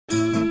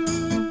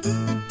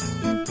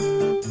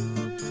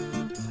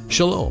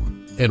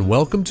Shalom, and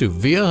welcome to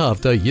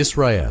V'ahavta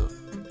Yisrael,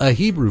 a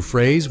Hebrew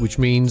phrase which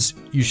means,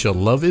 you shall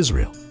love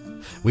Israel.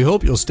 We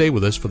hope you'll stay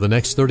with us for the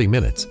next 30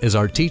 minutes as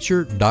our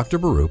teacher, Dr.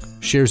 Baruch,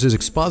 shares his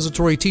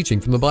expository teaching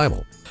from the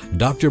Bible.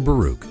 Dr.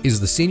 Baruch is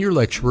the senior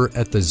lecturer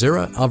at the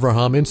Zera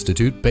Avraham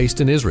Institute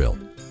based in Israel.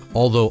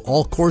 Although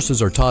all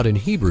courses are taught in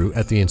Hebrew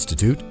at the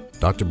Institute,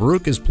 Dr.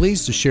 Baruch is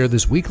pleased to share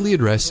this weekly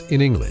address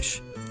in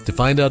English. To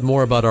find out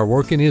more about our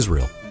work in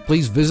Israel,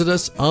 please visit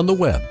us on the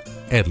web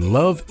at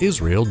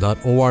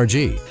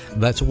loveisrael.org.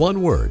 That's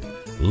one word,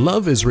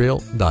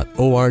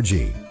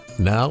 loveisrael.org.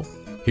 Now,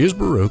 here's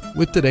Baruch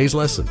with today's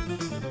lesson.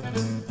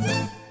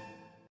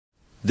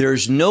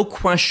 There's no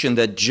question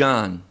that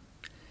John,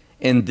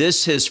 in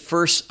this his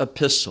first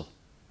epistle,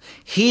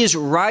 he is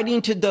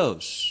writing to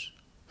those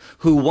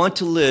who want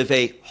to live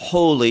a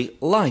holy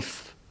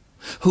life,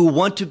 who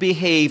want to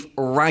behave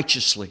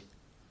righteously,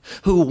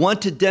 who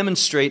want to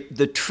demonstrate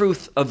the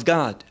truth of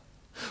God,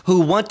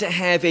 who want to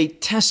have a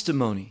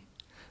testimony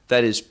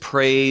that is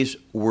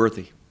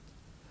praiseworthy.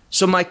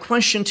 So my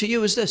question to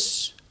you is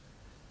this: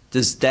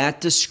 does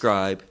that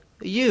describe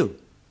you?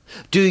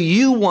 Do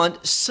you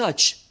want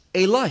such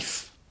a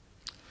life?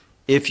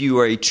 If you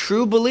are a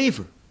true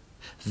believer,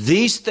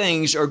 these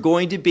things are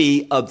going to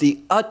be of the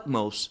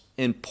utmost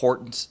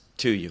importance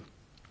to you.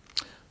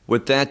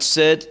 With that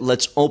said,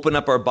 let's open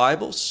up our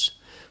Bibles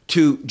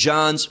to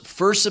John's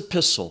first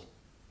epistle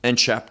and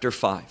chapter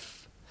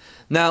 5.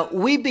 Now,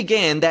 we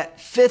began that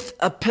fifth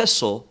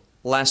epistle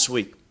last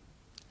week.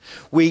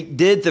 We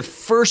did the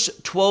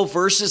first 12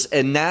 verses,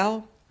 and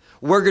now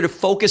we're going to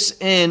focus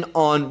in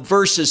on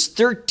verses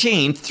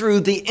 13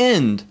 through the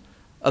end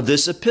of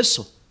this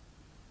epistle.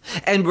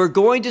 And we're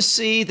going to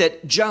see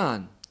that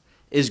John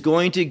is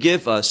going to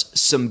give us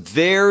some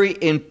very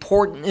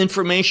important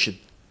information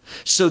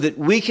so that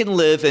we can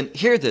live, and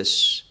hear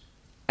this,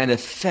 an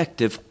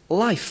effective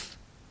life.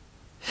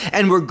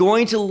 And we're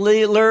going to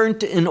learn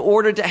in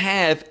order to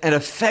have an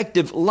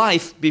effective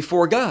life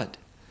before God,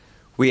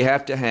 we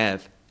have to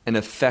have an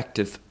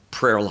effective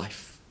prayer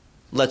life.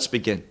 Let's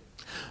begin.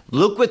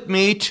 Look with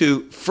me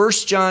to 1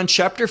 John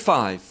chapter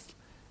 5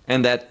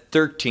 and that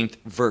 13th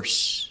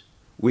verse.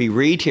 We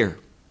read here,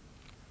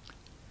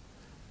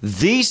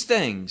 "These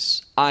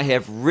things I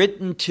have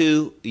written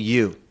to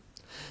you."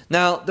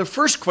 Now, the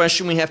first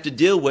question we have to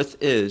deal with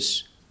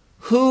is,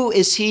 who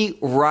is he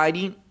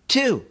writing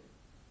to?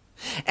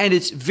 And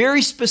it's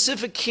very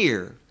specific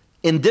here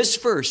in this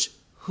verse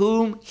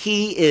whom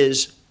he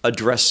is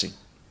addressing.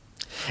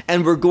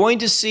 And we're going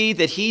to see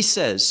that he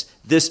says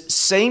this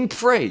same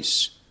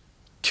phrase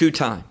 2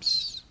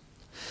 times.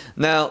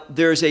 Now,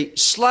 there's a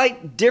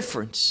slight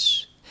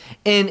difference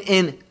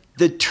in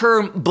the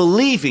term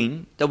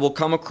believing that we'll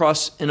come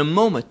across in a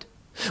moment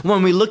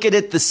when we look at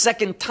it the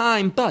second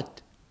time,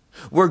 but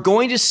we're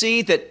going to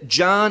see that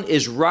John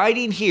is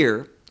writing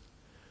here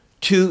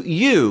to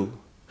you,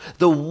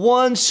 the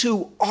ones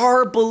who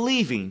are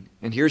believing,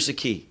 and here's the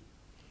key,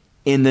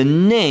 in the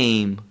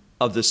name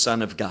of the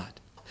Son of God.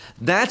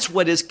 That's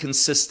what is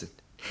consistent.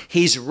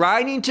 He's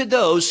writing to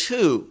those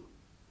who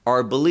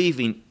are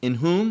believing in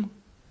whom?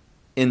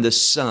 In the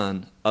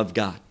Son of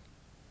God.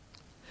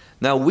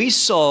 Now, we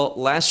saw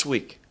last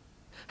week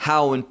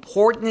how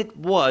important it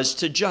was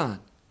to John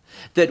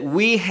that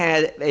we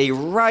had a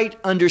right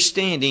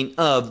understanding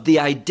of the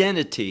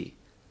identity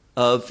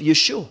of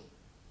Yeshua.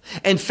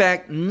 In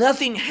fact,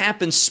 nothing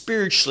happens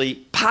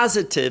spiritually,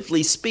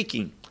 positively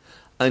speaking,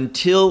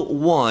 until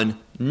one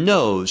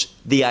knows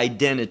the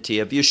identity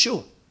of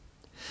Yeshua.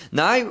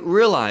 Now, I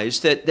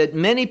realize that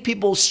many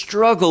people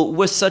struggle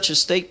with such a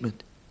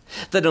statement,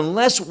 that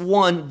unless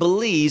one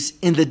believes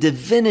in the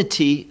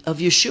divinity of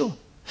Yeshua,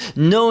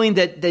 knowing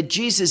that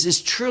Jesus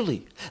is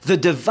truly the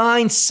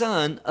divine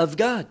Son of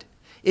God,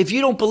 if you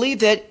don't believe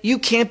that, you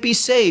can't be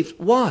saved.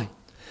 Why?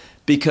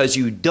 Because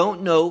you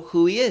don't know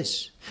who he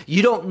is.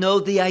 You don't know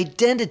the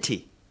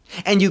identity.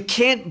 And you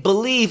can't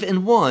believe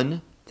in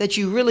one that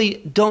you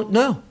really don't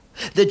know,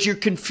 that you're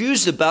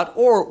confused about,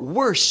 or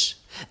worse,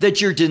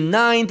 that you're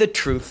denying the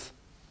truth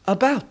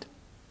about.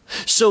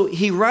 So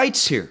he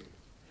writes here,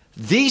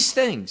 "These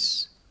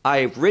things I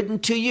have written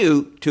to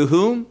you," to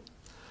whom?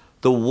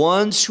 The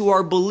ones who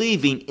are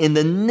believing in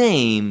the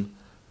name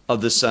of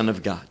the Son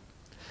of God.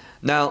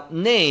 Now,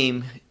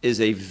 name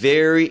is a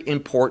very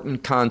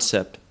important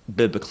concept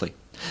biblically.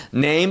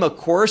 Name, of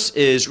course,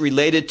 is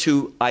related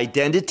to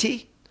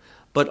identity,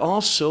 but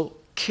also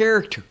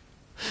character.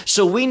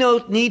 So we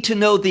need to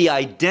know the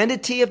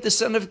identity of the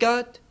Son of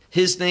God,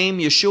 his name,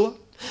 Yeshua,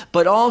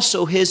 but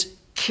also his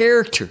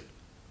character.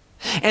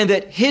 And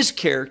that his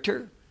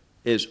character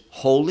is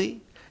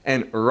holy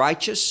and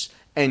righteous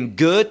and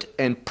good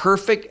and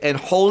perfect and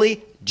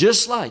holy,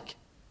 just like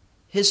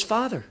his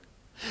Father.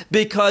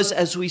 Because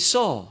as we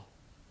saw,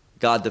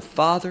 God the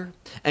Father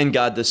and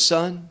God the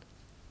Son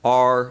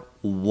are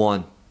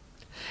one.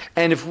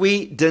 And if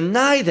we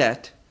deny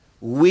that,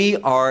 we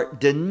are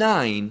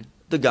denying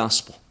the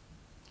gospel.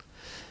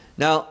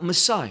 Now,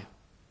 Messiah,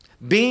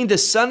 being the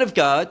Son of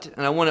God,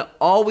 and I want to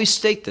always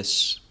state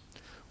this,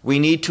 we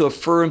need to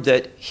affirm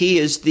that he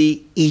is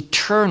the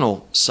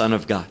eternal Son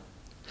of God.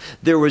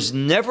 There was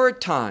never a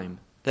time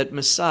that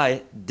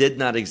Messiah did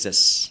not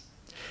exist.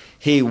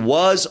 He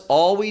was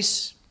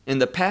always in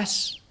the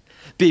past.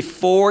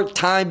 Before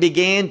time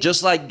began,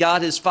 just like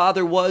God his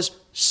Father was,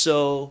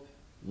 so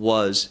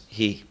was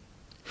he.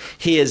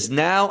 He is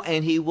now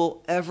and he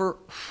will ever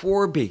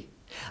forbe.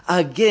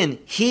 Again,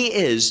 he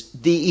is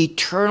the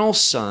eternal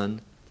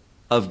Son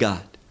of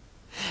God.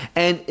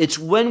 And it's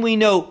when we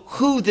know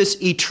who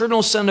this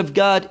eternal Son of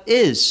God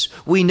is,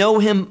 we know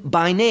him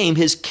by name,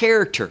 his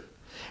character,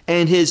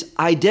 and his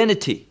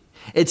identity.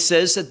 It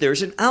says that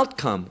there's an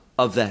outcome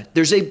of that.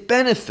 There's a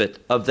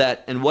benefit of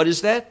that. And what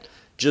is that?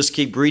 Just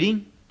keep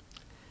reading.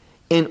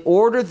 In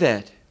order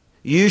that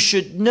you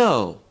should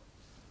know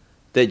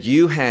that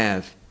you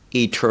have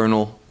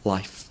eternal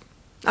life.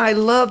 I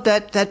love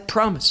that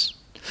promise.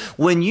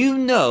 When you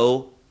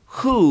know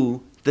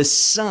who the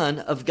Son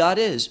of God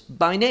is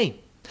by name.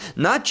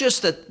 Not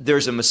just that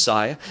there's a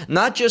Messiah,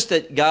 not just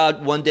that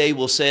God one day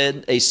will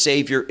send a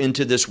Savior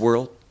into this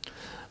world,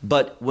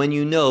 but when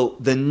you know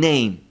the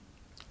name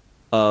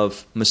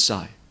of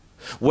Messiah.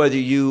 Whether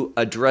you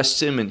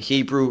address him in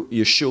Hebrew,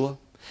 Yeshua,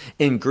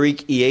 in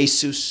Greek,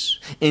 Jesus,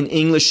 in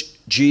English,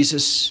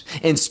 Jesus,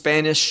 in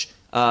Spanish,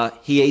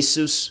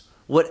 Jesus,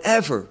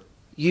 whatever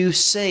you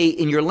say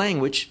in your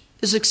language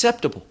is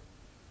acceptable.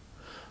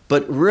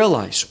 But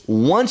realize,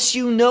 once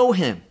you know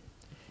him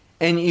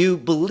and you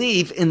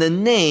believe in the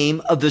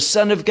name of the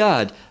Son of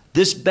God,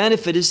 this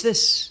benefit is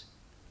this.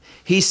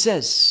 He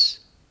says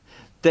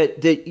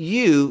that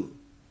you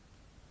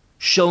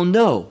shall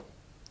know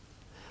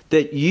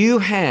that you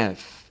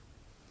have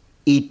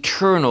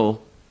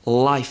eternal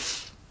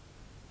life,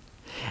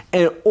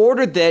 in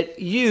order that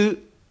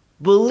you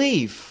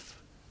believe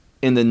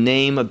in the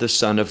name of the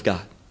Son of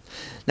God.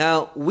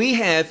 Now, we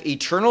have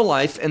eternal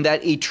life, and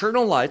that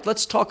eternal life,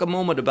 let's talk a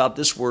moment about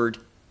this word,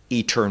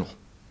 eternal.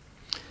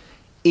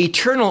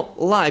 Eternal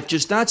life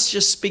does not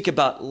just speak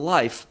about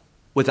life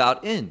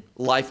without end,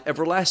 life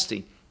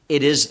everlasting.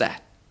 It is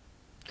that.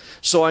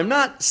 So I'm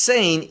not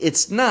saying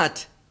it's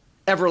not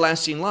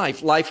everlasting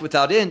life, life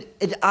without end.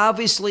 It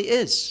obviously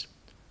is.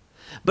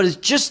 But it's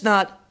just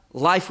not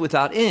life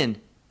without end.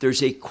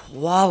 There's a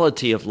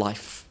quality of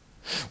life.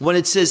 When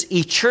it says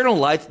eternal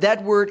life,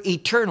 that word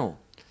eternal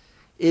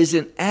is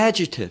an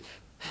adjective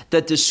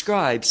that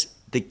describes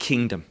the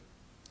kingdom.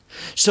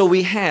 So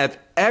we have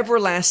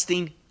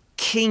everlasting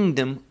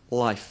kingdom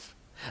life.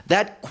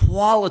 That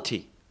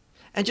quality.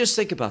 And just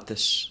think about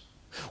this.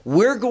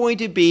 We're going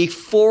to be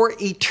for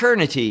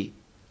eternity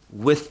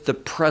with the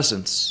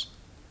presence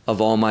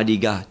of Almighty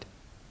God.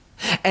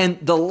 And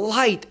the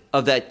light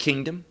of that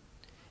kingdom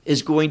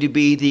is going to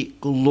be the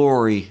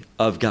glory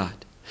of God.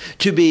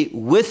 To be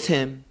with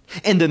him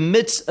in the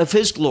midst of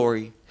his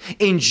glory,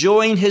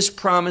 enjoying his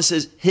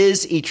promises,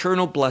 his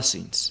eternal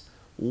blessings.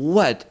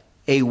 What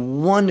a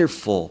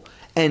wonderful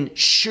and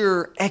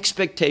sure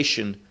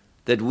expectation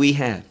that we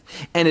have.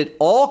 And it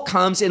all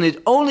comes, and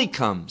it only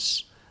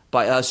comes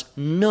by us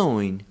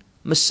knowing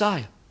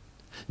Messiah,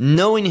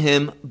 knowing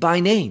him by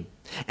name,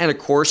 and of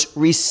course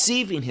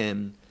receiving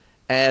him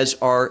as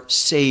our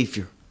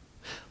Savior,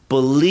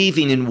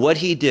 believing in what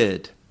he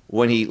did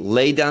when he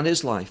laid down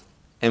his life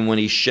and when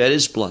he shed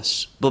his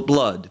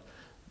blood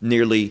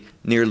nearly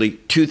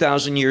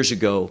 2,000 years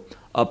ago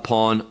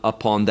upon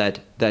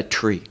that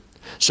tree.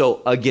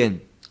 So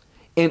again,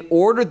 in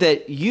order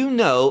that you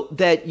know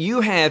that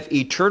you have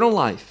eternal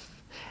life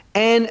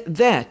and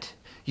that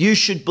you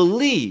should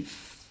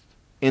believe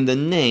in the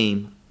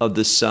name of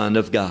the Son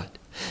of God.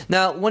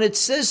 Now, when it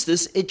says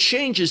this, it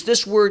changes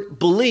this word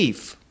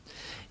believe.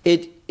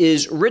 It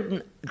is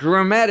written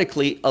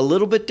grammatically a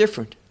little bit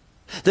different.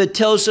 That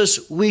tells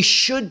us we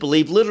should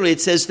believe. Literally,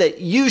 it says that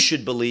you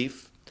should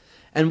believe.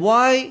 And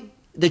why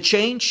the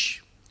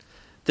change?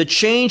 The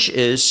change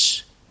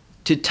is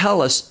to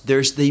tell us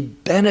there's the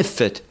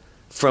benefit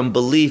from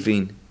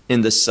believing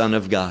in the Son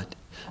of God,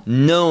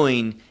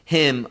 knowing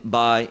him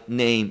by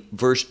name,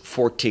 verse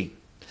 14.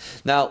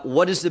 Now,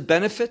 what is the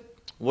benefit?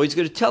 Well, he's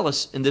going to tell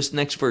us in this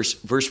next verse,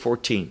 verse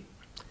 14.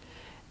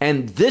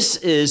 And this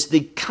is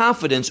the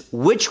confidence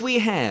which we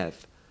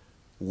have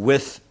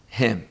with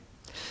him.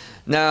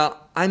 Now,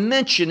 I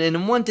mentioned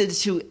and wanted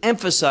to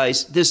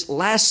emphasize this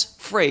last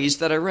phrase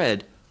that I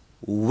read,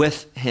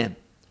 with him.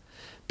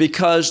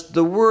 Because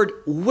the word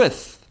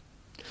with,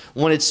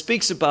 when it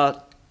speaks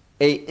about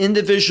an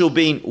individual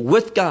being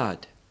with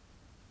God,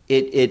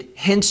 it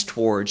hints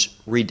towards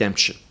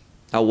redemption.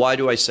 Now, why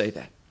do I say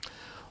that?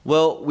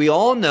 Well, we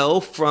all know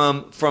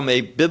from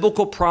a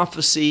biblical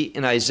prophecy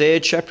in Isaiah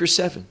chapter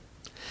 7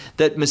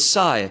 that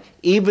Messiah,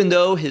 even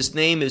though his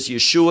name is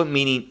Yeshua,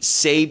 meaning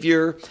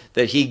Savior,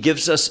 that he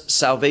gives us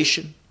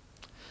salvation,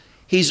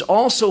 he's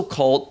also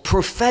called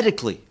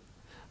prophetically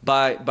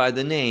by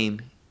the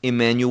name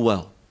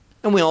Emmanuel.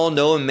 And we all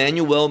know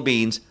Emmanuel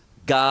means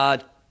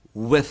God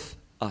with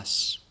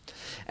us.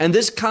 And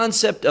this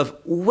concept of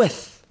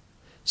with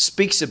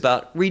speaks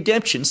about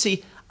redemption.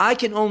 See, I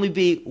can only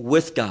be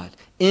with God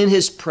in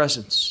his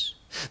presence,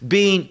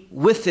 being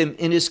with him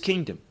in his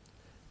kingdom,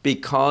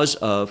 because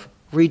of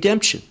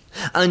redemption.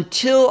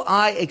 Until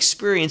I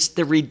experience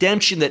the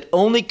redemption that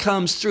only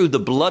comes through the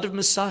blood of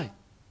Messiah,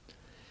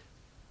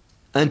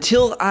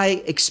 until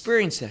I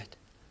experience that,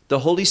 the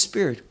Holy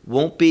Spirit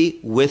won't be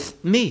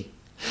with me.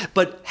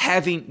 But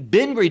having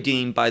been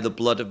redeemed by the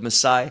blood of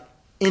Messiah,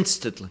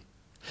 instantly,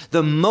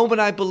 the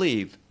moment I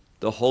believe,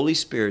 the Holy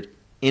Spirit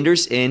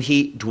enters in,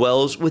 He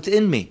dwells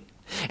within me.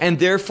 And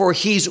therefore,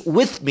 He's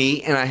with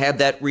me, and I have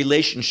that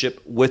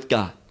relationship with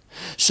God.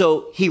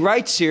 So he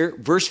writes here,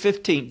 verse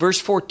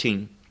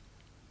 14,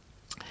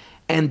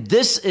 and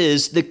this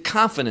is the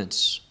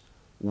confidence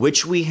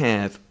which we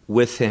have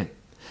with Him.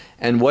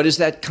 And what is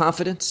that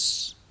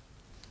confidence?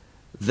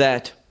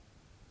 That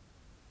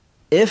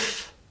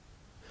if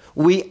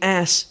we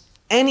ask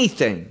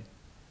anything,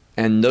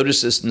 and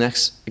notice this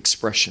next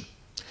expression.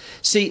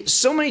 See,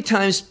 so many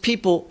times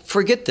people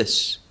forget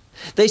this.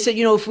 They say,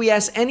 if we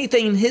ask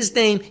anything in His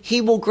name, He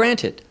will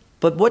grant it.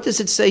 But what does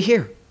it say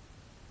here?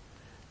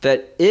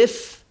 That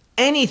if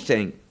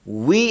anything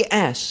we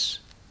ask,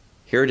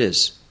 here it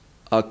is,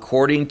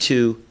 according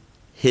to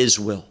His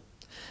will.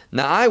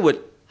 Now I would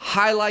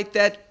highlight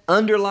that,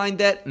 underline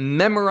that,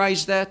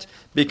 memorize that,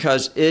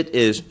 because it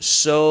is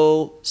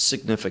so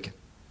significant.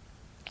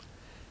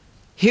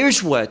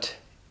 Here's what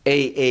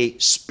a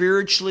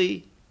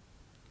spiritually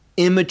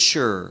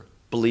immature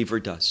believer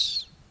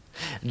does.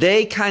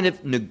 They kind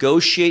of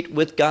negotiate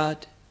with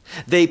God.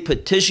 They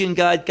petition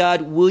God,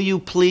 God, will you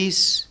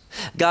please?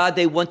 God,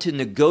 they want to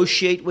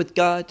negotiate with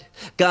God.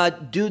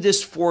 God, do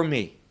this for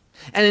me.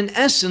 And in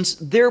essence,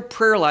 their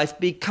prayer life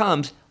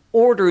becomes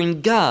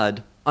ordering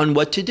God on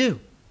what to do.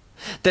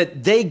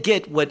 That they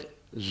get what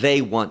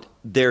they want,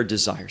 their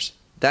desires.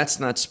 That's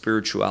not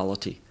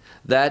spirituality.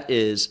 That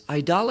is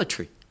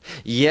idolatry.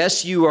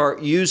 Yes, you are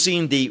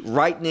using the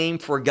right name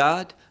for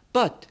God,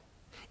 but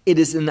it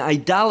is an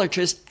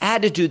idolatrous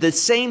attitude. The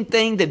same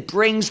thing that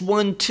brings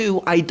one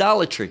to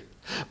idolatry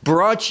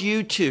brought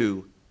you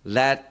to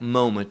that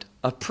moment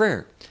of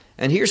prayer.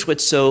 And here's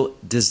what's so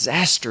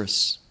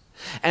disastrous.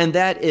 And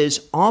that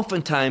is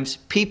oftentimes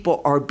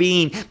people are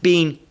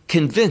being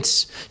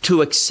convinced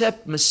to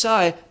accept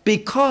Messiah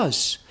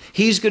because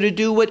He's going to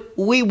do what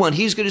we want.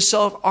 He's going to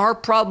solve our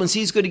problems.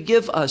 He's going to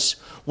give us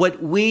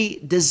what we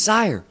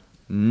desire.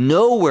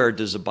 Nowhere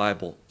does the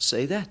Bible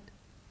say that.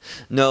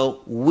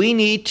 No, we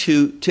need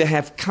to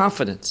have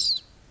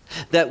confidence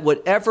that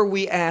whatever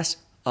we ask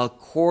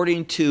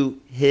according to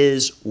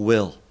His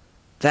will.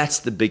 That's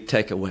the big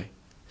takeaway.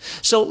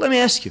 So let me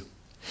ask you,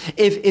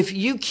 if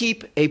you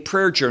keep a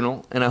prayer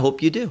journal, and I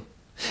hope you do,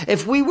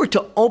 if we were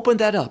to open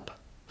that up,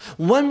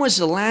 when was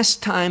the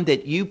last time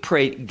that you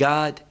prayed,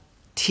 God,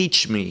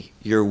 teach me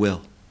your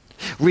will?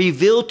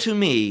 Reveal to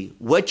me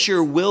what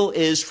your will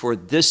is for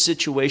this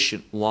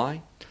situation.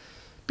 Why?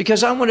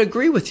 Because I want to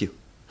agree with you.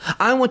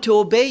 I want to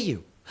obey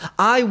you.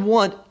 I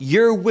want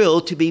your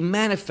will to be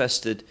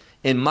manifested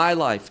in my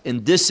life,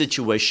 in this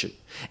situation,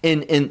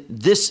 in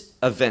this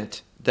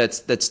event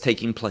that's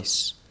taking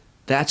place.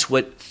 That's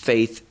what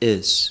faith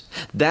is.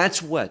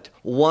 That's what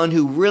one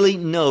who really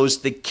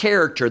knows the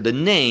character, the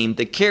name,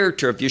 the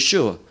character of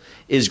Yeshua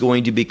is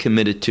going to be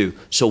committed to.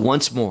 So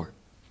once more,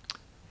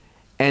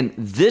 and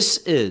this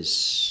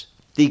is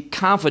the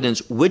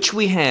confidence which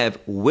we have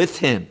with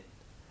Him,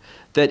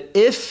 that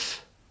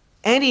if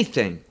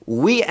anything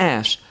we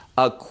ask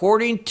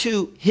according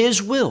to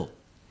His will,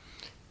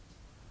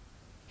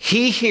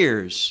 He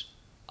hears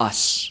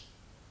us.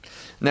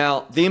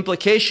 Now, the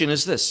implication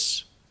is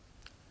this.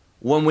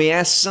 When we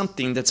ask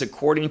something that's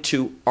according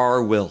to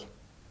our will,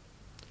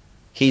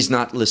 He's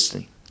not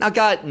listening. Now,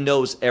 God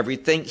knows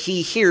everything.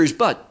 He hears,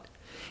 but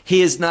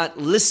He is not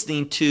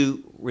listening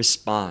to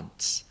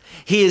response.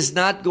 He is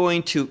not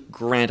going to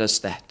grant us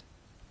that.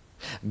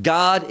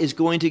 God is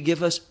going to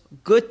give us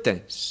good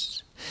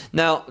things.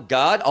 Now,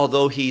 God,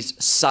 although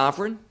He's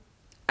sovereign,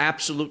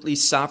 absolutely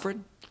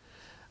sovereign,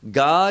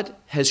 God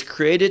has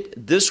created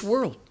this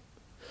world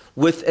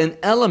with an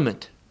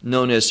element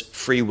known as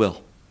free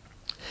will.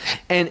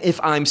 And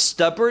if I'm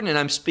stubborn, and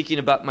I'm speaking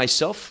about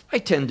myself, I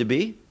tend to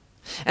be.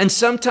 And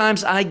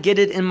sometimes I get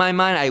it in my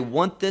mind, I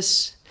want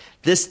this,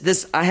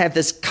 I have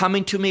this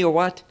coming to me or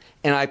what,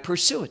 and I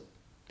pursue it.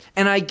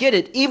 And I get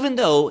it, even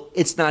though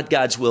it's not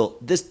God's will.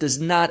 This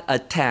does not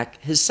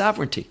attack His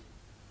sovereignty.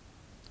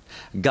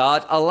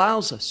 God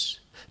allows us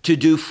to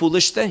do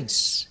foolish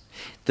things.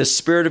 The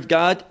Spirit of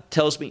God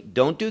tells me,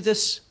 don't do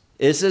this.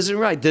 This isn't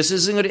right. This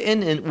isn't going to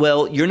end in,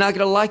 well, you're not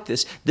going to like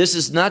this. This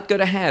is not going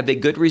to have a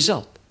good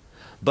result.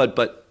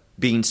 But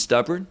being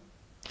stubborn,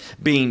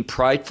 being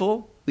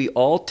prideful, we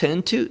all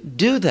tend to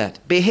do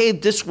that,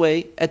 behave this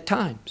way at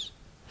times.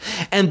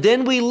 And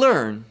then we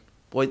learn,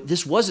 boy,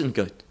 this wasn't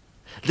good.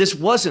 This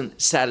wasn't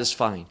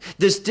satisfying.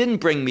 This didn't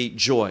bring me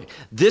joy.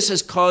 This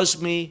has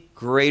caused me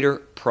greater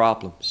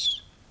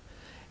problems.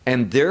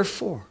 And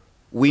therefore,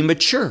 we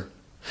mature.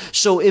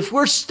 So if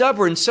we're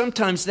stubborn,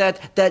 sometimes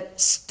that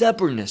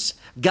stubbornness,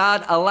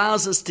 God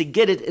allows us to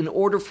get it in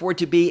order for it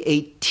to be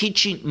a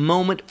teaching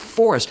moment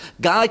for us.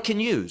 God can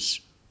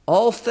use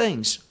all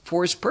things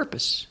for His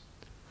purpose.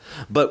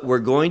 But we're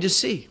going to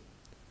see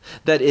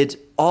that it's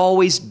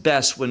always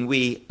best when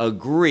we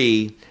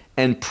agree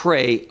and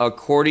pray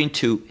according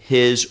to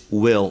His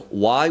will.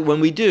 Why? When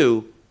we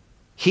do,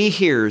 He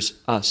hears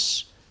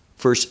us.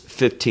 Verse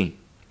 15.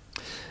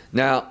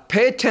 Now,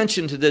 pay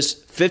attention to this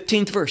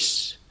 15th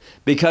verse,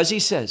 because He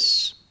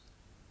says,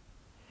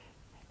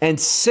 and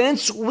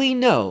since we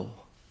know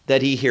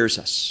that He hears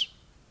us,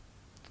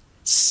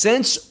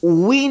 since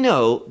we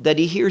know that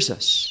He hears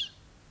us,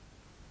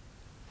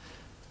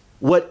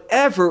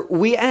 whatever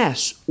we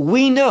ask,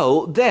 we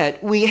know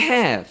that we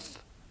have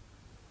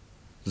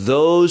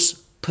those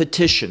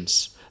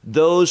petitions,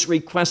 those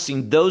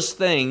requesting, those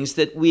things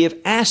that we have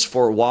asked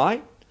for.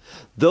 Why?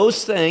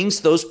 Those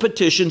things, those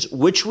petitions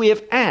which we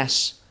have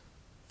asked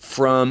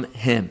from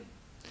Him.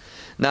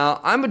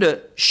 Now, I'm going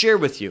to share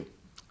with you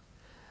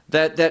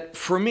that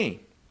for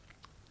me,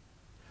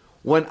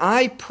 when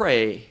I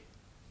pray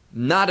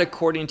not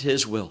according to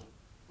His will,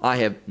 I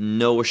have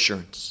no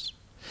assurance.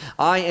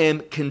 I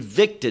am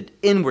convicted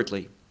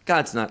inwardly.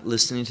 God's not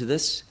listening to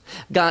this.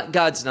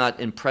 God's not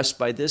impressed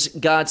by this.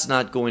 God's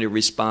not going to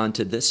respond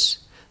to this.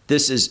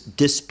 This is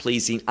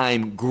displeasing.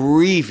 I'm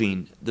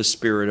grieving the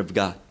Spirit of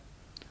God.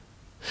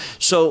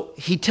 So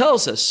He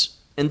tells us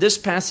in this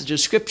passage of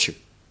Scripture,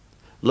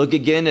 look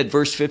again at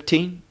verse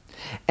 15.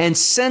 And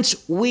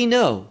since we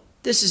know,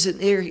 this is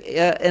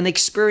an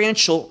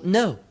experiential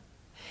know.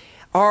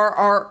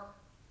 Our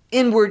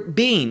inward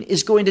being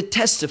is going to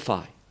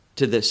testify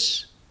to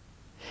this.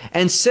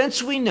 And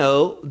since we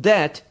know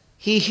that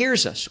He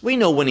hears us, we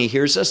know when He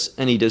hears us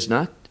and He does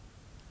not.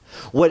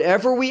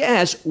 Whatever we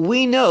ask,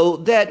 we know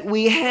that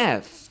we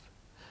have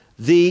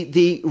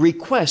the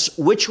requests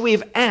which we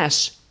have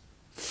asked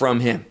from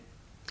Him.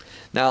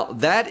 Now,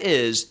 that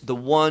is the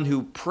one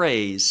who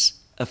prays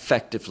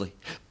effectively,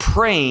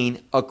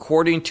 praying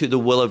according to the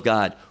will of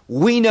God.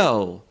 We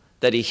know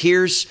that He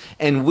hears,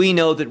 and we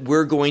know that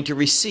we're going to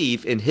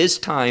receive in His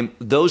time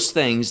those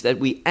things that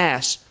we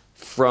ask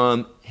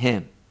from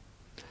Him.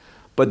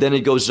 But then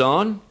it goes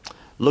on.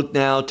 Look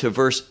now to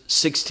verse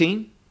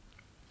 16.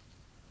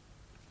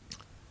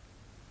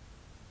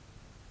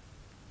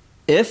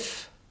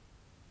 If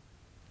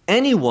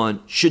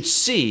anyone should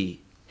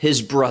see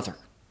his brother.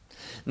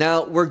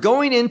 Now, we're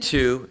going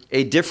into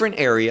a different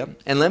area,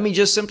 and let me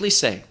just simply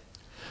say,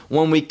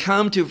 when we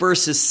come to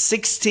verses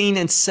 16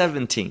 and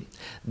 17,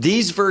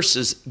 these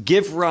verses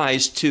give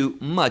rise to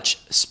much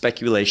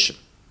speculation.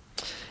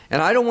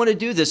 And I don't want to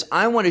do this.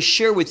 I want to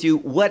share with you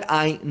what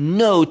I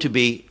know to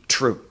be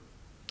true.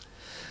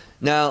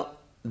 Now,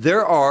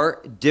 there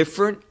are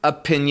different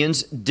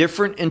opinions,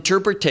 different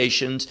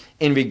interpretations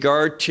in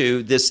regard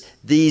to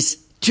these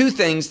two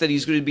things that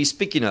he's going to be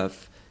speaking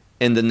of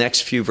in the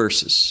next few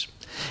verses.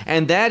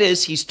 And that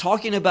is, he's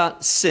talking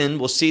about sin.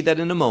 We'll see that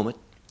in a moment.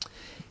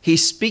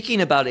 He's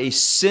speaking about a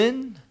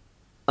sin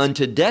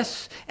unto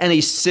death and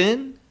a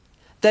sin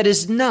that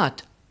is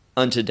not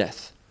unto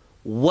death.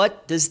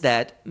 What does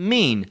that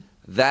mean?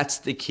 That's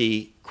the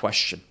key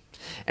question.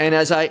 And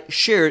as I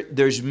shared,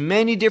 there's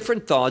many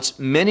different thoughts,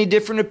 many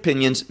different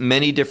opinions,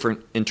 many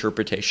different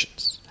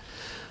interpretations.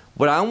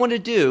 What I want to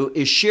do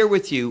is share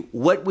with you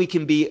what we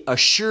can be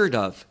assured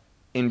of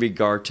in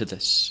regard to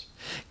this.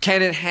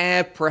 Can it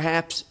have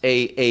perhaps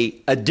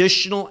a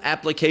additional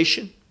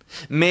application?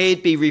 May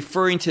it be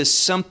referring to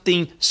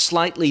something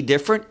slightly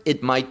different?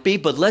 It might be,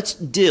 but let's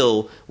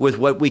deal with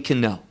what we can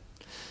know.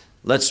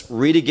 Let's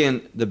read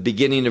again the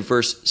beginning of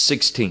verse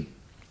 16.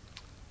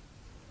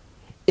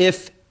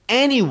 If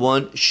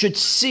anyone should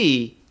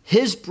see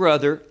his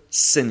brother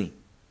sinning.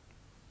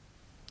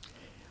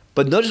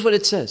 But notice what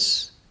it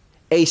says.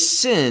 A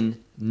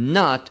sin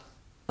not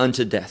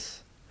unto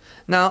death.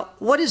 Now,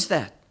 what is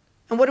that?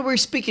 And what are we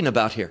speaking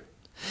about here?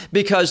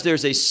 Because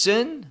there's a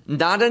sin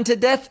not unto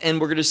death,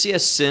 and we're going to see a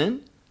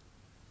sin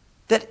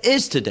that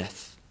is to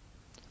death.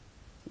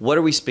 What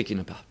are we speaking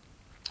about?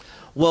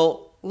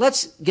 Well,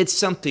 let's get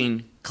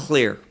something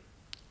clear.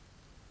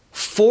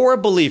 For a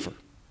believer,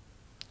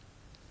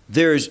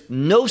 there's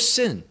no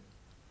sin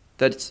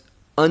that's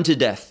unto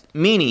death.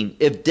 Meaning,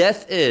 if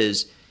death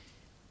is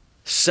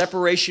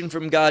separation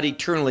from God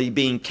eternally,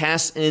 being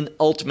cast in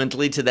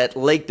ultimately to that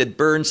lake that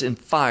burns in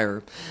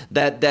fire,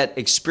 that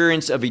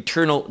experience of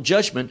eternal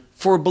judgment,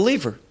 for a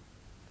believer,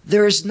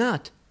 there is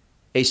not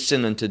a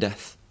sin unto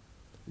death.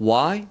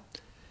 Why?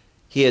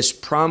 He has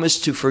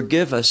promised to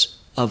forgive us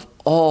of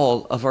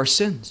all of our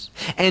sins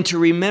and to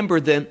remember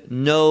them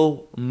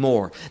no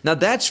more. Now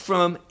that's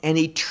from an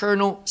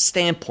eternal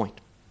standpoint.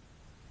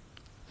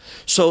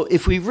 So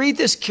if we read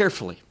this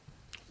carefully,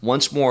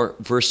 once more,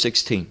 verse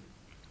 16.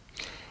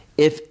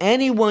 If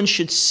anyone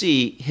should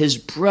see his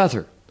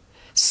brother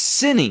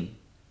sinning,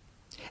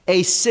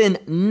 a sin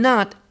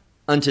not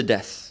unto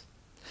death.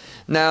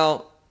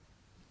 Now,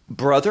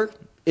 brother,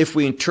 if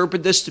we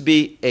interpret this to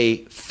be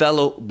a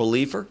fellow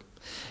believer,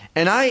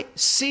 and I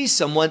see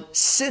someone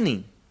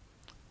sinning,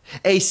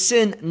 a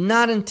sin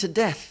not unto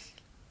death,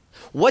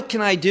 what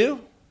can I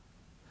do?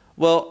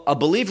 Well, a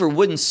believer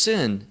wouldn't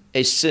sin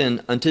a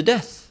sin unto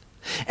death.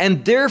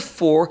 And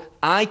therefore,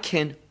 I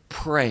can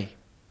pray.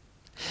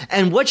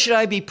 And what should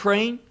I be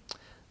praying?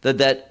 that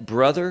that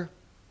brother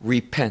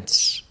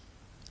repents.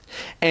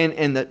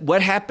 And that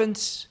what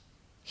happens?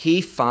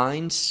 He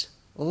finds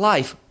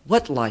life.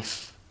 What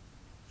life?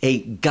 A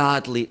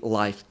godly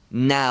life.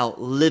 Now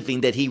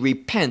living, that he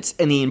repents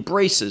and he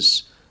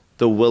embraces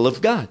the will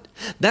of God.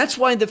 That's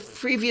why in the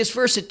previous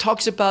verse it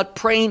talks about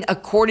praying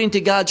according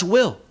to God's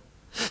will.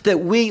 That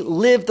we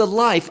live the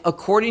life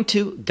according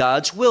to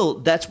God's will.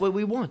 That's what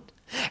we want.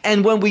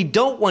 And when we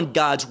don't want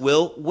God's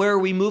will, where are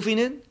we moving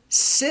in?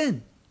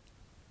 Sin.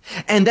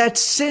 And that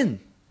sin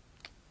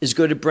is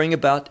going to bring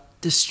about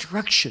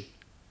destruction.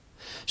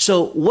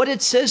 So what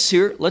it says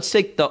here, let's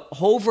take the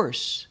whole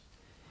verse.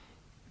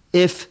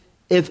 If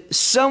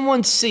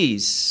someone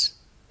sees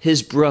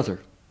his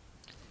brother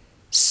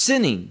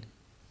sinning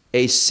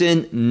a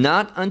sin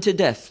not unto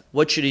death,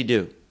 what should he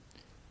do?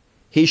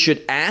 He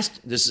should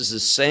ask. This is the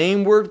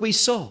same word we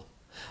saw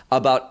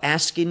about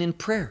asking in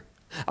prayer.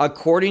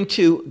 According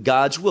to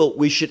God's will,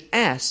 we should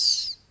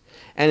ask.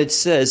 And it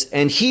says,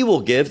 and he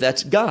will give,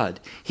 that's God,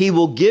 he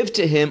will give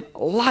to him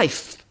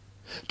life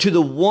to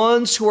the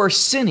ones who are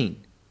sinning,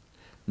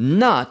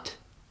 not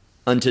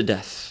unto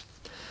death.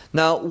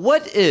 Now,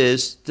 what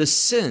is the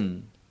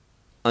sin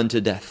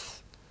unto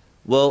death?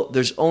 Well,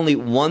 there's only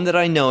one that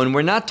I know, and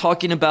we're not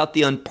talking about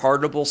the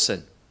unpardonable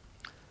sin.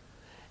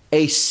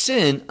 A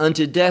sin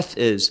unto death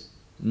is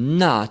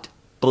not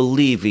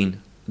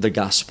believing the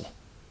gospel.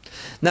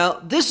 Now,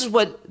 this is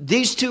what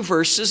these two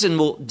verses, and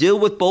we'll deal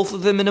with both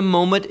of them in a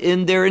moment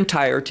in their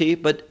entirety,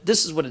 but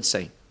this is what it's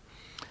saying.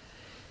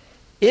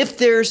 If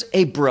there's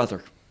a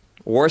brother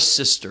or a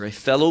sister, a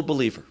fellow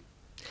believer,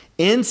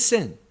 in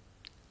sin,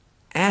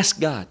 ask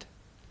God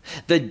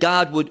that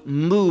God would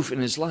move in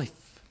his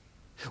life,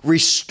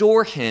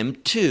 restore him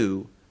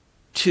to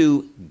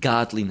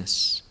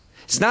godliness.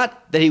 It's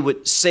not that he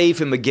would save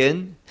him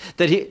again,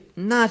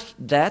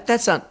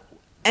 that's not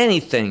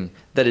anything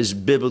that is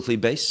biblically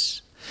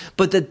based,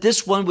 but that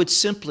this one would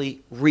simply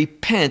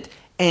repent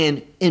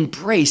and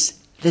embrace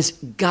this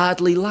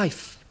godly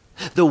life,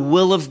 the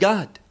will of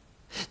God,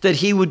 that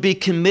he would be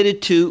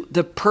committed to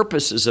the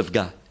purposes of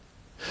God.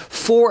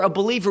 For a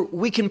believer,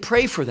 we can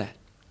pray for that.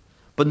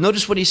 But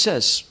notice what he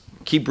says.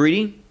 Keep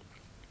reading.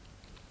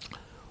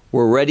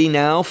 We're ready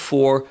now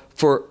for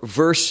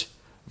verse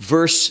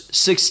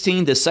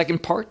 16, the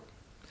second part.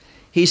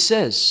 He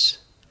says,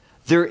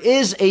 there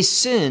is a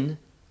sin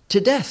to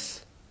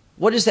death.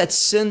 What is that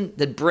sin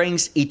that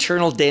brings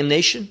eternal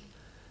damnation?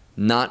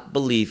 Not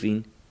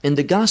believing in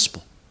the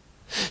gospel.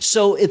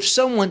 So if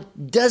someone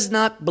does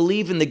not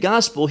believe in the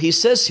gospel, he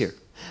says here,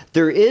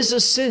 there is a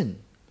sin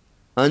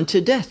unto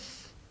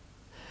death.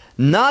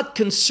 Not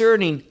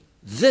concerning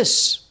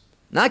this,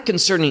 not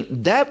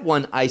concerning that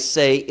one, I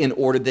say, in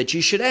order that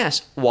you should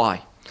ask.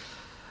 Why?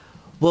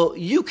 Well,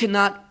 you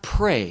cannot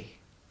pray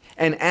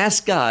and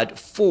ask God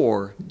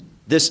for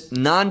this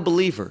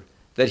non-believer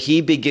that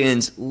he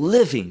begins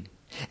living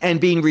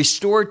and being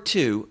restored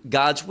to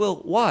God's will.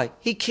 Why?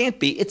 He can't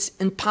be. It's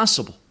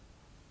impossible.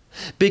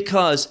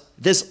 Because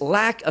this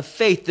lack of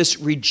faith, this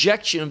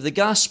rejection of the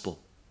gospel,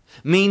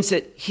 means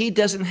that he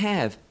doesn't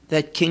have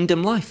that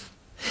kingdom life.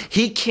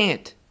 He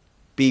can't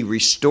be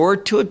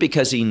restored to it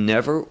because he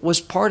never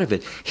was part of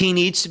it. He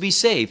needs to be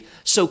saved.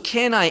 So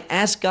can I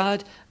ask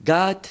God,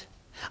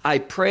 I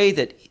pray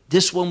that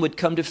this one would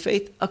come to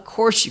faith? Of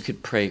course you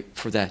could pray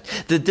for that.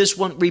 That this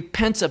one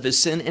repents of his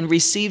sin and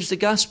receives the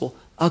gospel?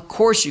 Of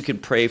course you can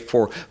pray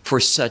for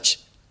such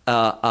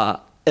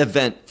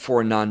event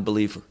for a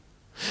non-believer.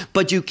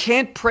 But you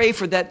can't pray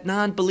for that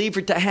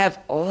non-believer to have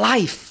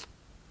life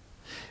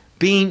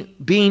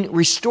being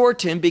restored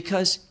to him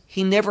because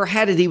he never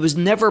had it. He was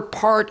never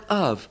part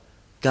of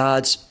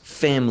God's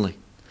family.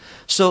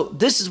 So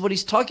this is what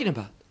he's talking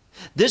about.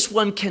 This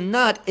one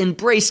cannot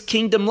embrace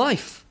kingdom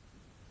life.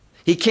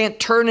 He can't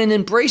turn and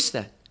embrace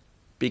that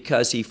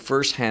because he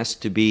first has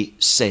to be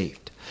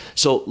saved.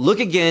 So look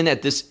again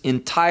at this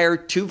entire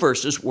two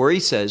verses where he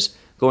says,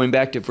 going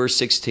back to verse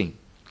 16,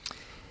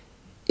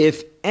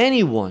 if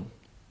anyone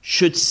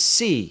should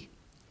see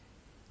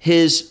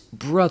his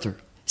brother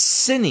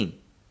sinning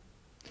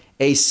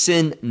a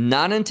sin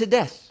not unto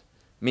death,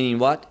 meaning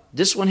what?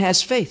 This one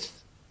has faith.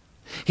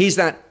 He's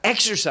not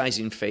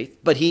exercising faith,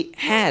 but he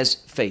has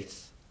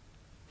faith.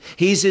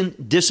 He's in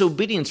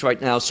disobedience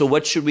right now. So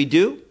what should we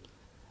do?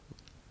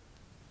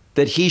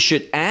 That he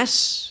should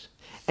ask,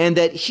 and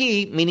that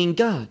he, meaning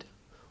God,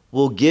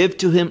 will give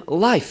to him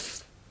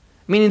life.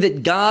 Meaning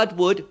that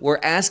we're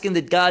asking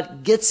that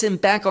God gets him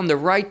back on the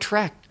right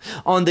track,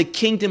 on the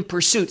kingdom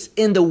pursuits,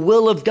 in the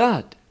will of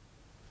God.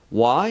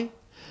 Why?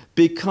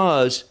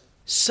 Because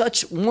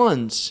such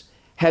ones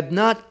have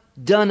not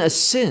done a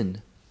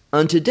sin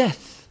unto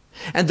death.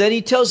 And then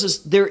he tells us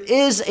there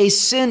is a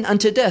sin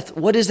unto death.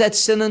 What is that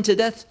sin unto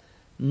death?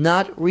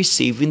 Not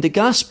receiving the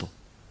gospel.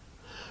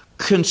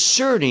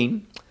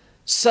 Concerning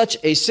such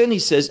a sin, he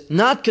says,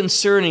 not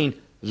concerning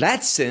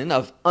that sin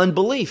of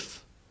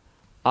unbelief.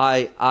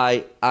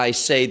 I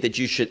say that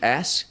you should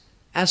ask.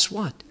 Ask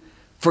what?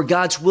 For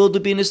God's will to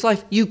be in his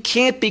life. You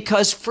can't,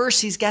 because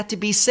first he's got to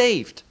be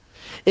saved.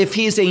 If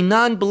he is a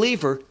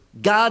non-believer,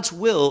 God's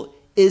will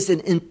is an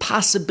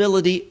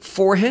impossibility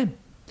for him.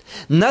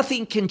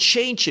 Nothing can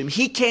change him.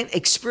 He can't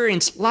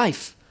experience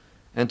life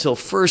until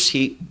first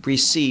he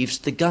receives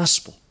the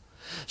gospel.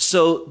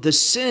 So the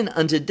sin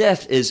unto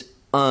death is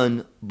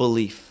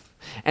unbelief.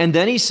 And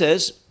then he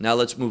says, now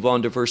let's move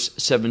on to verse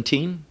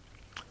 17.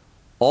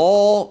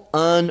 All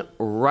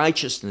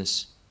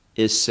unrighteousness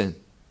is sin.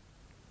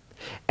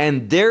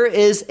 And there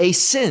is a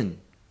sin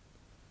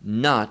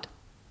not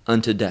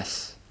unto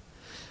death.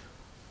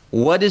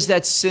 What is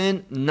that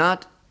sin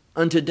not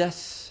unto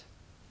death?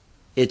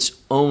 It's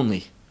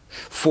only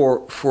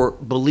for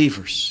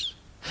believers.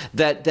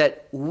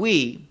 That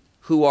we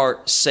who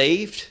are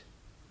saved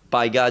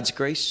by God's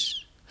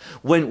grace,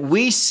 when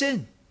we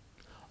sin,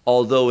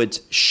 although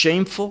it's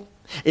shameful,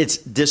 it's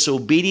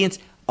disobedience,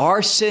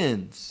 our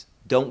sins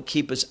don't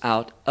keep us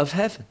out of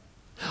heaven.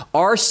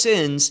 Our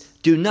sins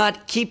do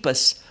not keep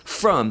us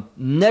from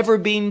never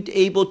being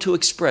able to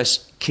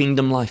express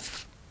kingdom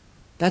life.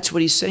 That's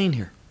what he's saying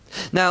here.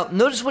 Now,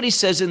 notice what he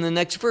says in the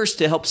next verse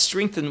to help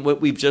strengthen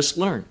what we've just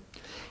learned.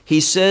 He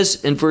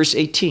says in verse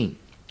 18,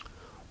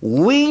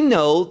 we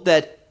know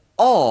that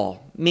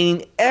all,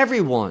 meaning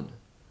everyone,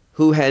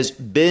 who has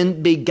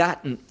been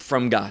begotten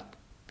from God.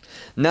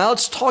 Now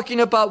it's talking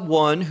about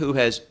one who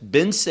has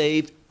been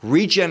saved,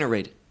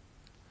 regenerated.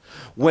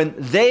 When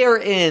they are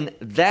in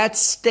that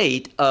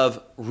state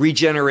of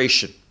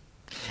regeneration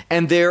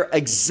and they're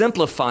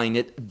exemplifying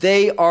it,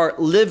 they are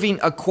living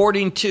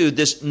according to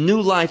this new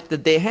life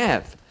that they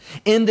have.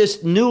 In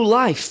this new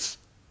life,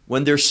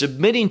 when they're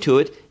submitting to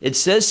it, it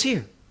says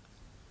here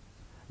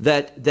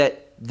that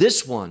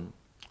this one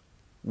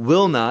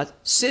will not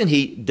sin.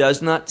 He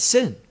does not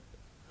sin.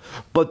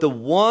 But the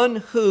one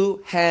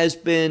who has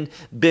been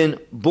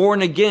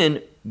born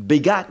again,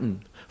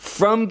 begotten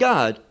from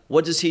God,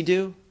 what does he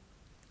do?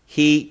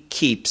 He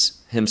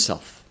keeps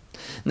himself.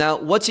 Now,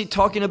 what's he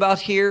talking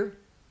about here?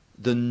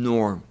 The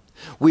norm.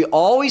 We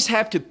always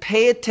have to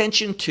pay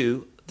attention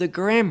to the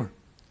grammar.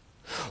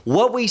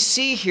 What we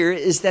see here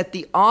is that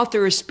the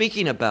author is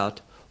speaking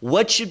about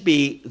what should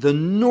be the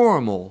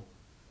normal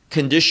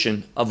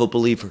condition of a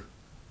believer.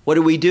 What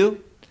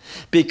do?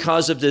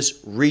 Because of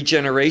this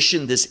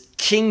regeneration, this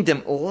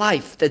kingdom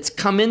life that's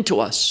come into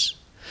us,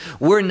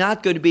 we're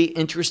not going to be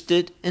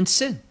interested in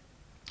sin.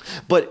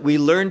 But we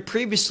learned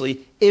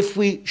previously, if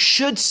we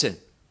should sin,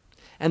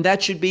 and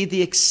that should be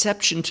the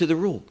exception to the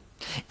rule.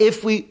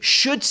 If we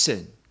should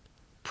sin,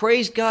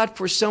 praise God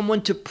for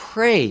someone to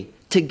pray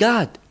to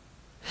God.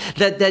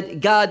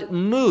 That God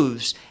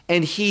moves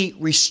and he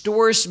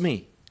restores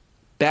me.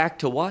 Back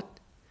to what?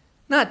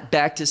 Not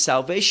back to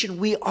salvation.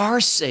 We are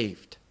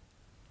saved.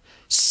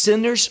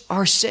 Sinners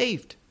are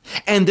saved.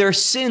 And their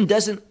sin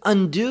doesn't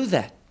undo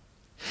that.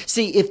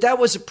 See, if that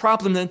was a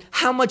problem, then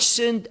how much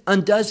sin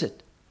undoes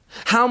it?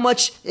 How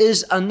much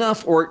is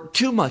enough or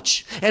too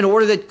much in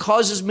order that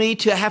causes me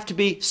to have to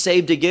be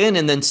saved again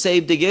and then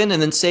saved again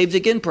and then saved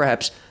again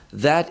perhaps?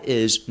 That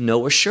is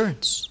no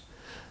assurance.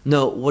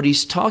 No, what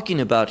he's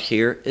talking about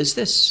here is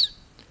this,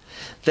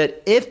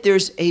 that if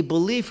there's a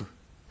believer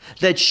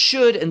that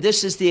should, and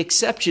this is the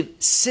exception,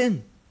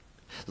 sin,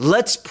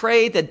 let's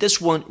pray that this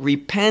one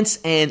repents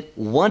and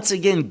once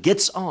again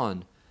gets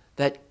on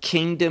that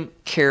kingdom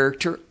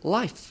character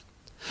life.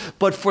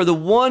 But for the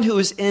one who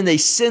is in a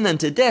sin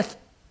unto death,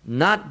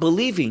 not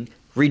believing,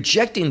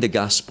 rejecting the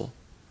gospel,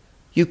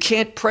 you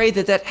can't pray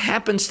that that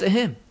happens to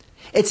him.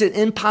 It's an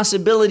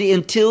impossibility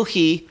until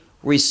he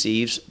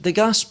receives the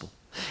gospel.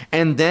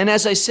 And then,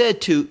 as I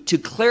said, to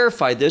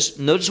clarify this,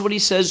 notice what he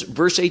says,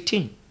 verse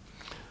 18.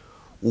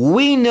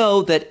 We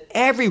know that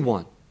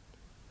everyone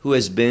who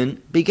has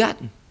been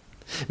begotten,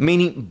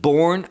 meaning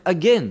born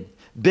again,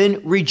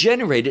 been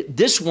regenerated,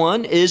 this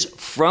one is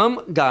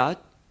from God.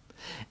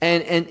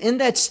 And in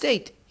that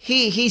state,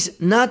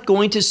 he's not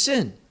going to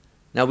sin.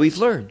 Now we've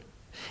learned,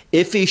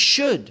 if he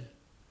should,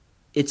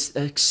 it's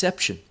an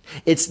exception.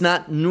 It's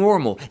not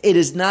normal. It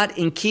is not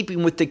in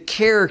keeping with the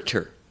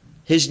character,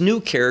 his new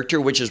character,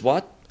 which is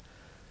what?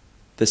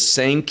 The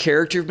same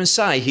character of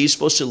Messiah. He's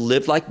supposed to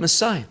live like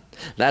Messiah.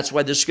 That's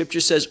why the scripture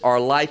says our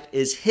life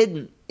is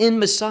hidden in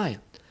Messiah.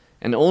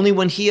 And only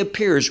when he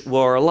appears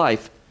will our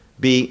life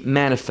be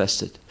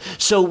manifested.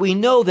 So we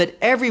know that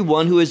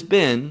everyone who has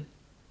been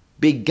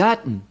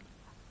begotten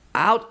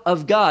out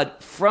of God,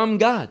 from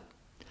God,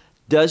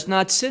 does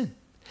not sin.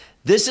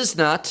 This is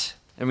not,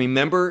 and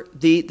remember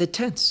the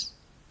tense.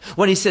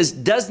 When he says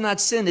does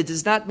not sin, it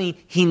does not mean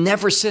he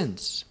never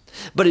sins.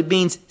 But it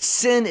means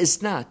sin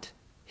is not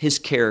his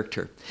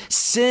character.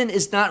 Sin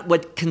is not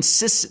what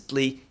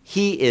consistently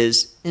he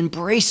is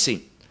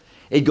embracing.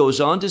 It goes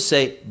on to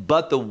say,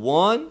 but the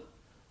one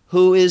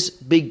who is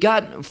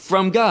begotten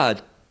from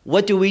God,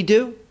 what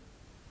do?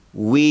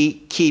 We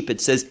keep.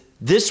 It says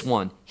this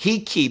one,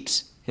 he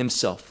keeps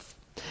himself.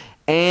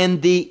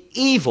 And the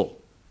evil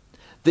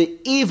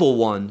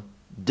one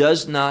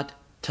does not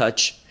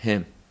touch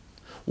him.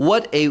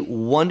 What a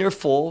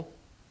wonderful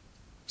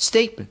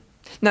statement.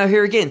 Now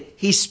here again,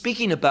 he's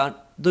speaking about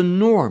the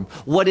norm,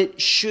 what it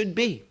should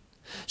be.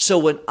 So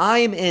when I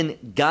am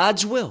in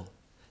God's will,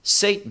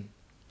 Satan,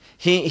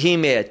 he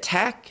may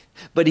attack,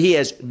 but he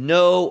has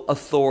no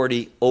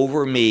authority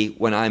over me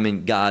when I'm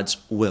in God's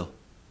will.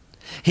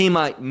 He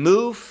might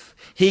move.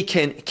 He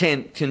can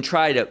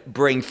try to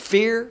bring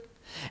fear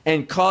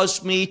and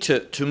cause me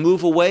to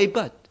move away,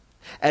 but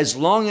as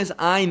long as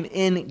I'm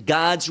in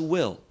God's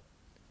will,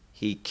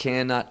 he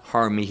cannot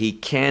harm me. He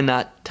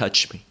cannot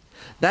touch me.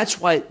 That's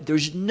why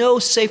there's no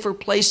safer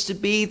place to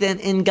be than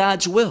in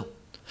God's will.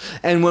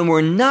 And when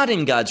we're not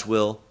in God's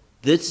will,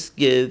 this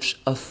gives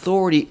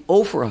authority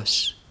over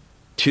us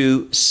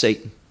to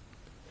Satan.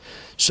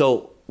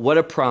 So what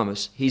a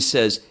promise. He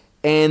says,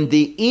 and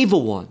the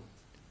evil one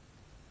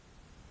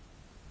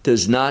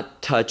does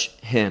not touch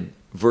him.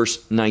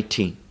 Verse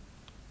 19.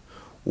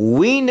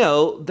 We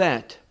know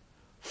that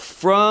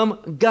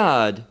from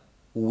God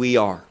we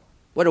are.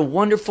 What a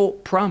wonderful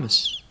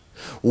promise.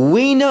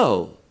 We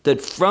know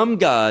that from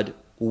God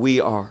we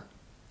are.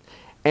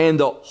 And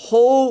the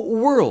whole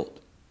world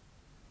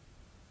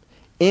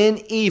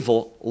in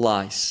evil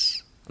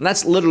lies. And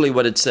that's literally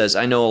what it says.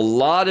 I know a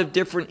lot of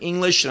different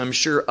English, and I'm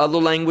sure other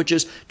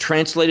languages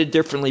translated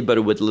differently,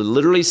 but what it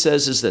literally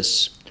says is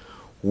this.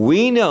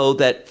 We know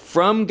that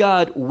from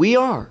God we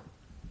are,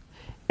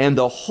 and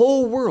the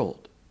whole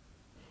world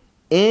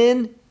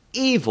in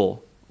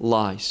evil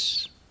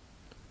lies.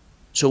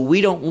 So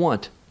we don't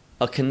want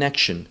a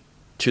connection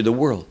to the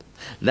world.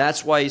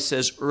 That's why he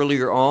says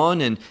earlier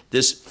on in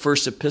this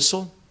first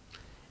epistle,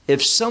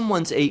 if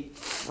someone's a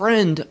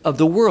friend of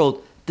the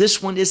world,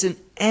 this one is an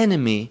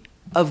enemy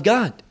of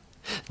God.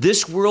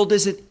 This world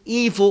is an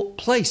evil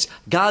place.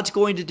 God's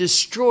going to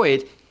destroy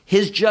it.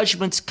 His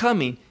judgment's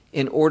coming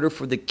in order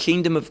for the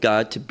kingdom of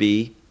God to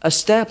be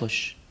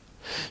established.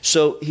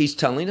 So he's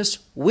telling us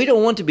we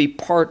don't want to be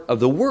part of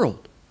the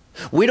world.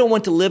 We don't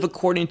want to live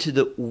according to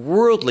the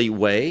worldly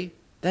way.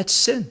 That's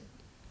sin.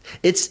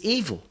 It's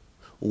evil.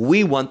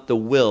 We want the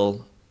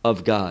will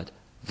of God.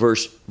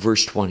 Verse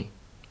 20.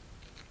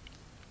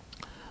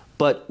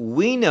 But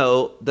we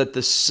know that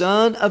the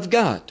Son of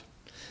God,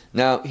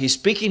 now he's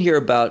speaking here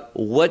about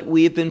what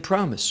we have been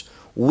promised.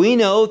 We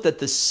know that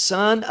the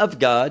Son of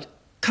God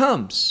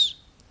comes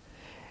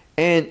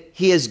and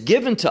he has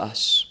given to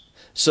us.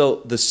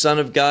 So the Son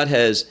of God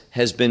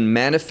has been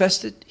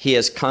manifested. He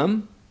has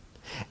come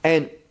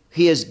and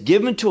he has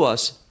given to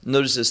us.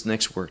 Notice this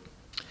next word.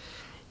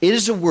 It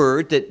is a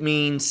word that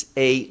means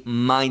a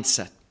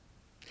mindset,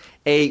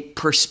 a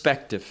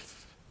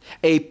perspective,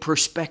 a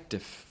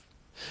perspective.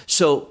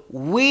 So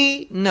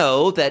we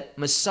know that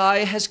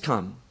Messiah has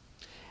come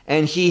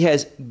and he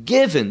has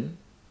given,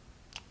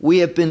 he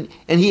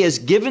has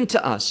given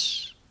to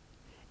us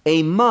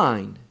a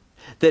mind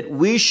that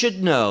we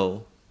should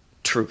know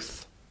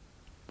truth.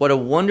 What a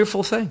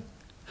wonderful thing.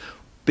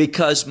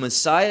 Because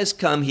Messiah has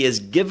come, he has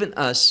given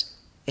us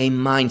a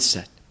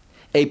mindset,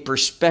 a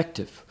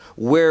perspective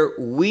where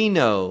we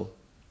know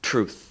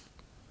truth.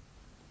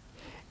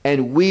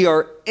 And we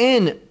are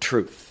in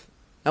truth.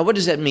 Now, what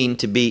does that mean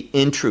to be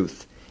in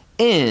truth?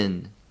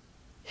 In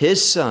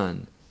his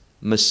Son,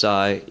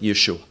 Messiah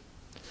Yeshua.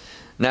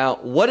 Now,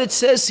 what it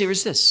says here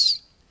is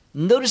this.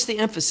 Notice the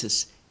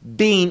emphasis.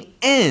 Being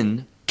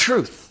in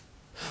truth.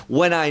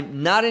 When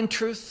I'm not in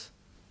truth,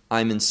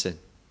 I'm in sin.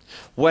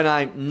 When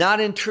I'm not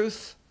in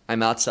truth,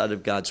 I'm outside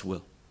of God's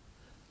will.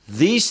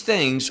 These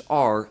things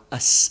are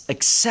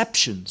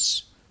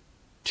exceptions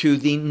to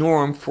the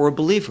norm for a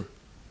believer.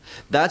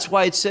 That's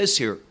why it says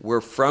here,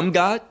 we're from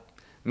God,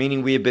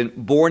 meaning we have been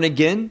born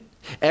again.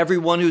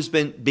 Everyone who's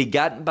been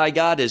begotten by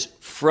God is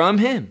from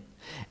him.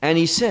 And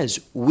he says,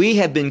 we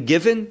have been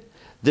given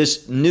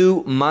this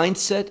new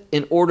mindset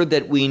in order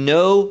that we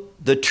know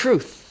the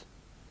truth.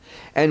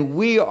 And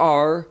we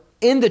are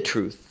in the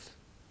truth.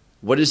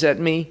 What does that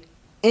mean?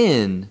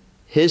 In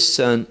his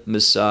Son,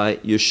 Messiah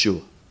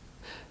Yeshua.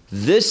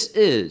 This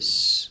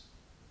is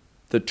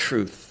the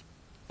truth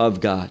of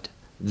God.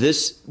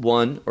 This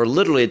one, or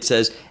literally it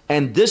says,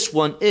 and this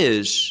one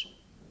is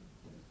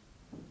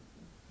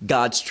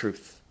God's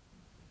truth.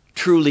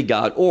 Truly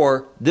God.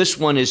 Or this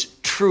one is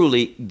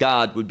truly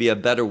God would be a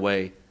better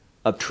way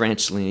of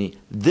translating.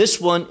 This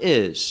one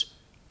is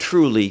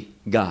truly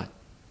God.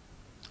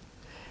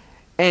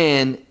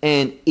 And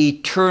an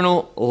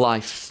eternal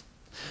life.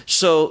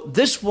 So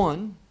this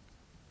one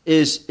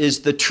is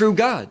the true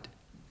God.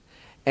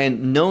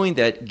 And knowing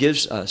that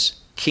gives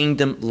us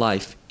kingdom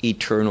life,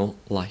 eternal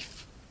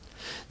life.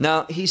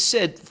 Now, he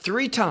said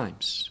 3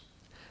 times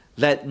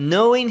that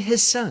knowing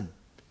his Son,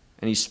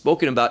 and he's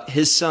spoken about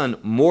his Son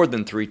more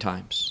than 3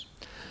 times,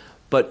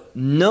 but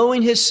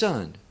knowing his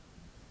Son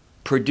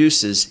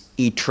produces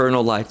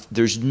eternal life.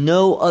 There's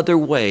no other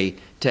way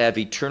to have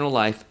eternal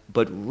life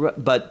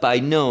but by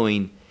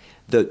knowing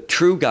the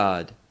true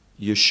God,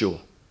 Yeshua.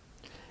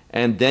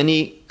 And then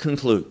he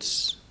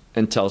concludes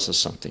and tells us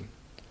something.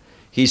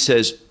 He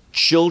says,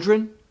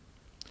 children,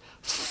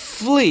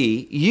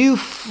 you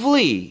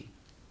flee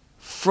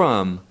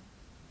from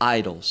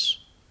idols.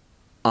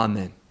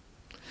 Amen.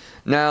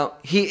 Now,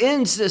 he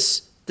ends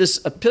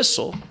this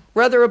epistle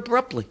rather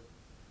abruptly.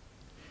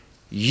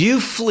 You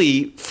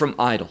flee from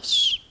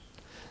idols.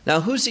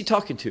 Now, who's he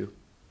talking to?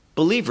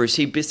 Believers.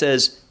 He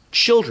says,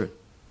 children.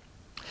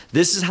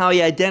 This is how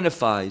he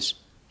identifies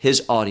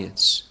his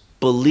audience.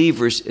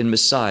 Believers in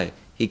Messiah.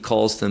 He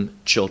calls them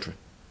children.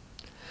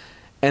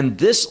 And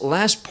this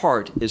last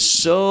part is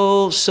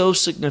so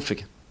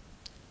significant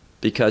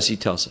because he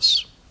tells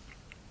us,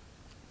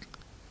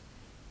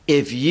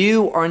 if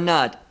you are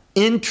not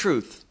in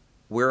truth,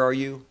 where are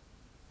you?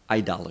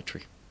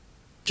 Idolatry.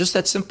 Just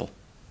that simple.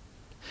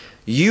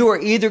 You are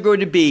either going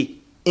to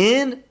be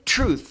in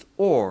truth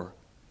or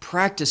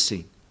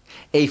practicing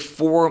a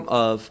form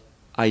of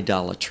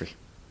idolatry.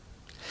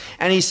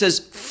 And he says,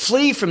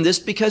 flee from this,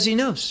 because he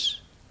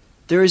knows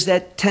there is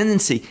that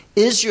tendency.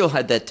 Israel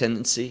had that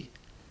tendency,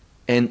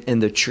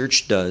 and the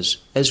church does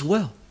as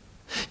well,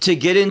 to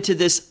get into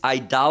this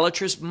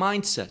idolatrous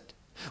mindset,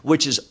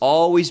 which is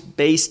always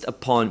based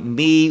upon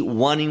me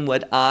wanting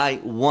what I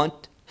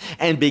want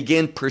and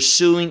begin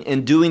pursuing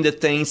and doing the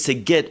things to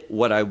get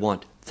what I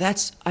want.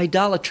 That's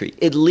idolatry.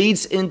 It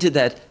leads into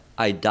that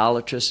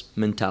idolatrous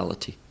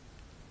mentality.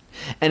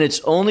 And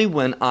it's only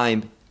when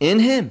I'm in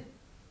Him,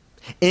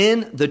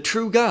 in the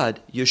true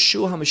God,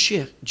 Yeshua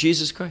HaMashiach,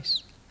 Jesus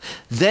Christ,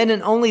 then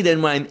and only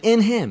then when I'm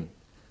in Him,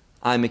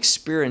 I'm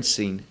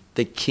experiencing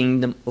the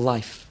kingdom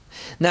life.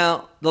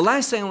 Now, the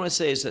last thing I want to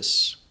say is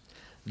this.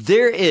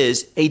 There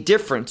is a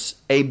difference,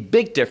 a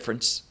big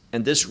difference,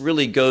 and this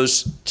really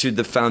goes to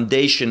the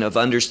foundation of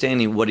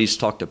understanding what he's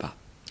talked about.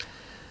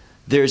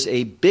 There's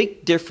a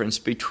big difference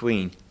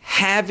between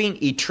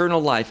having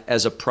eternal life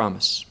as a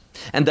promise,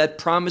 and that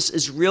promise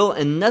is real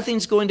and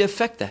nothing's going to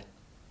affect that.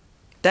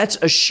 That's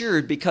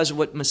assured because of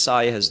what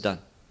Messiah has done.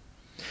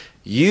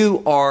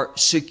 You are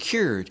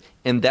secured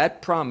in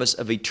that promise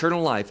of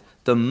eternal life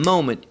the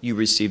moment you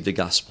receive the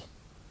gospel.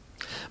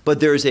 But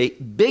there's a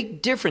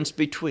big difference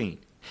between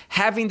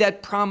having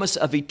that promise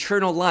of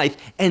eternal life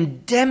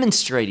and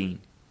demonstrating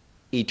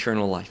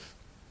eternal life.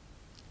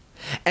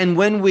 And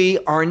when we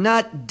are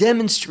not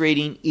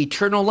demonstrating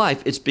eternal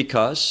life, it's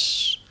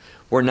because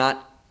we're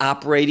not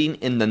operating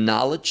in the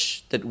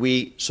knowledge that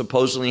we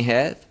supposedly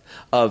have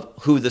of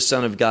who the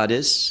Son of God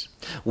is.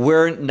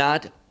 We're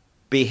not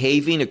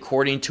behaving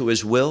according to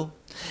His will,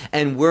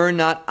 and we're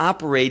not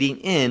operating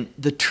in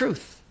the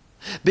truth.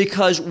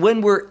 Because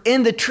when we're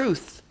in the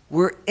truth,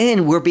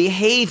 we're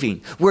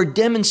behaving, we're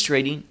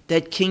demonstrating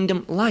that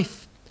kingdom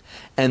life.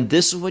 And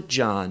this is what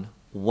John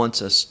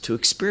wants us to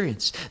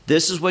experience.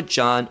 This is what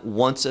John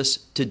wants us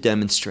to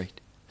demonstrate.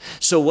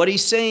 So what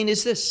he's saying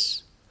is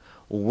this: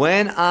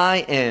 when I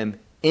am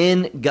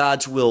in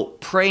God's will,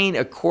 praying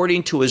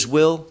according to His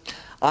will,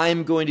 I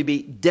am going to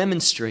be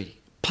demonstrating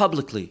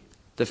publicly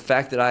the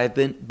fact that I have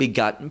been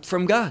begotten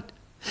from God,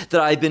 that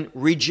I have been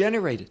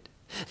regenerated,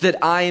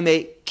 that I am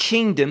a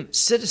kingdom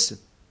citizen,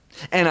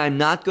 and I'm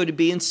not going to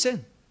be in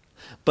sin.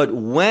 But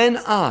when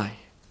I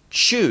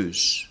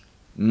choose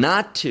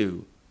not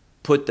to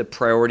put the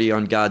priority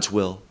on God's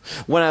will,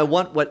 when I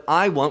want what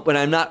I want, when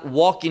I'm not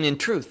walking in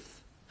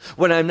truth,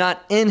 when I'm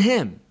not in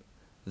Him,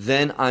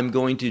 then I'm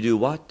going to do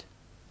what?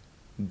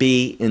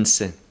 Be in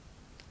sin.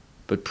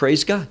 But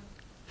praise God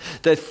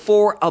that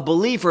for a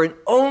believer, and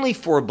only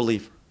for a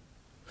believer,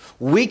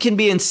 we can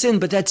be in sin,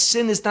 but that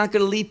sin is not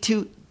going to lead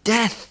to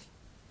death,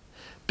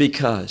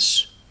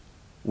 because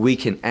we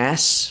can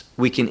ask,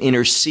 we can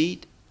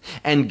intercede,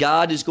 and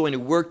God is going to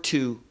work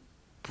to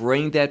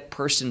bring that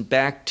person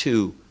back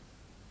to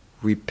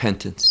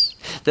repentance.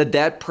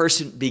 That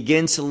person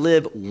begins to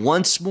live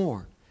once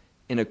more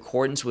in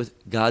accordance with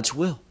God's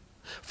will.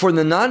 For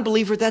the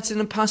non-believer, that's an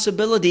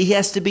impossibility. He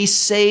has to be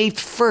saved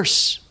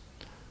first.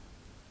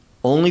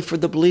 Only for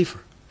the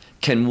believer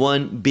can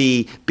one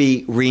be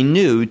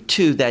renewed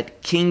to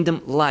that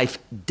kingdom life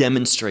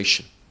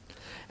demonstration.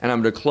 And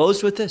I'm going to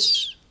close with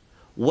this.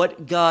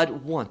 What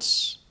God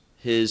wants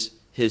His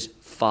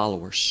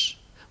followers,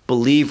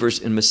 believers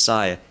in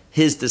Messiah,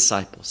 His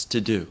disciples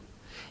to do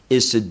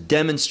is to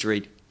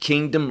demonstrate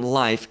kingdom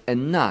life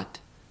and not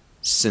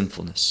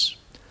sinfulness.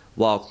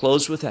 Well, I'll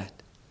close with that.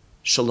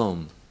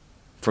 Shalom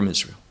from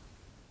Israel.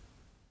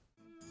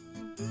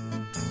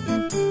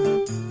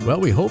 Well,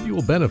 we hope you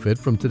will benefit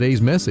from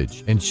today's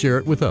message and share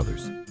it with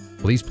others.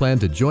 Please plan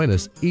to join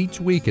us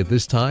each week at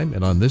this time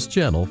and on this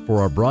channel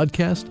for our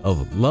broadcast of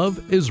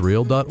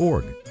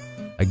loveisrael.org.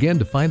 Again,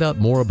 to find out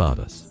more about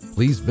us,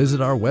 please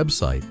visit our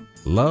website,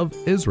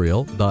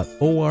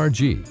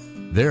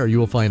 loveisrael.org. There you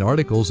will find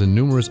articles and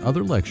numerous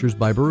other lectures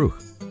by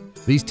Baruch.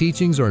 These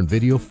teachings are in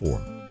video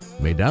form.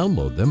 You may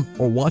download them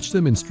or watch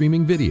them in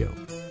streaming video.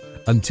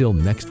 Until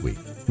next week,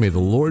 may the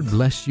Lord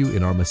bless you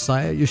in our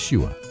Messiah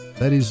Yeshua,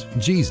 that is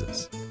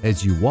Jesus,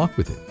 as you walk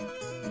with Him.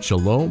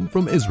 Shalom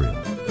from Israel.